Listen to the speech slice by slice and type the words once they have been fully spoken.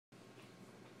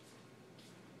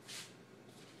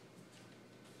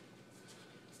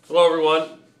Hello everyone,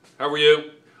 how are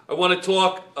you? I want to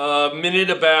talk a minute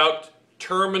about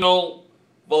terminal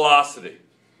velocity.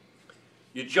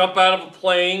 You jump out of a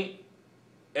plane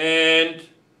and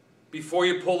before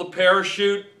you pull the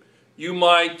parachute, you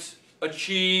might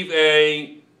achieve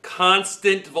a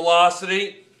constant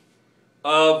velocity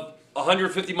of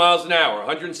 150 miles an hour,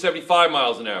 175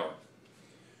 miles an hour.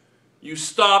 You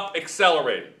stop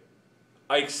accelerating.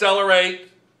 I accelerate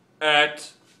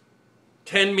at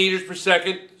 10 meters per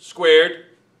second squared,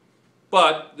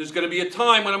 but there's going to be a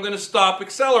time when I'm going to stop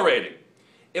accelerating.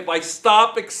 If I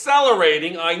stop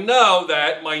accelerating, I know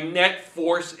that my net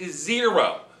force is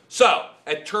zero. So,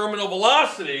 at terminal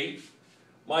velocity,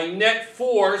 my net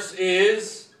force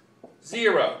is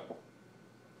zero.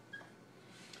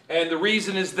 And the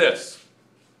reason is this.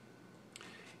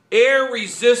 Air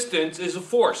resistance is a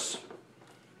force.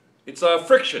 It's a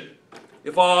friction.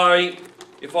 If I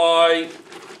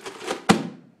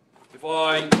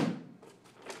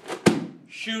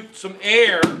shoot some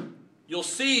air, you'll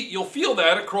feel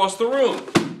that across the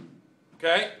room.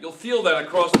 Okay? You'll feel that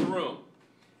across the room.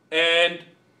 And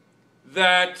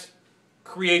that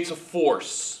creates a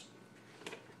force.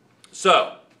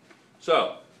 So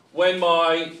when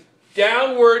my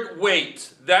downward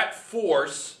weight, that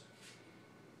force,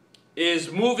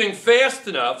 is moving fast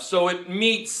enough so it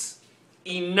meets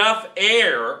enough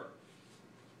air,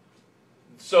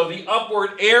 so the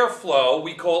upward airflow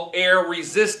we call air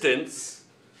resistance,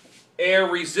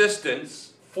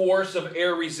 force of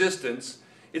air resistance.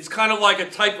 It's kind of like a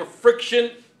type of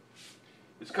friction.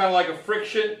 It's kind of like a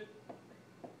friction.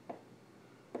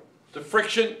 It's a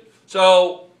friction.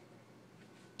 So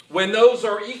when those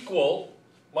are equal,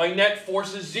 my net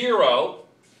force is zero.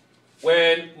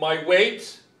 When my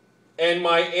weight and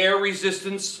my air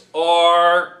resistance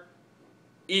are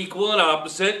equal and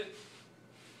opposite,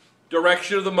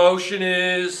 direction of the motion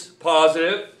is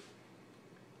positive.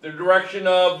 The direction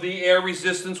of the air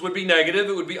resistance would be negative.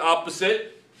 It would be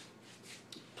opposite.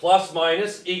 Plus,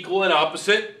 minus, equal and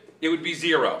opposite, it would be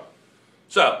zero.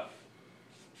 So,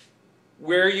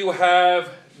 where you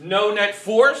have no net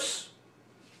force,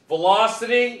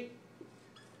 velocity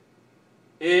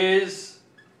is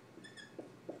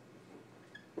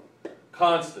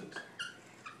constant.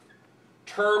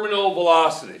 Terminal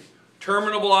velocity.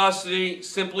 Terminal velocity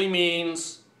simply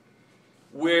means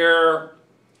where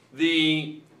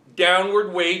the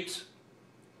downward weight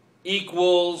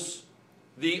equals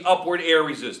the upward air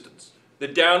resistance. The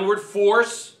downward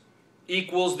force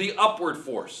equals the upward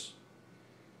force.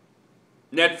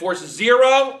 Net force is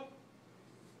zero,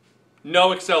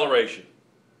 no acceleration.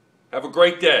 Have a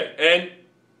great day, and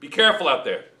be careful out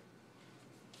there.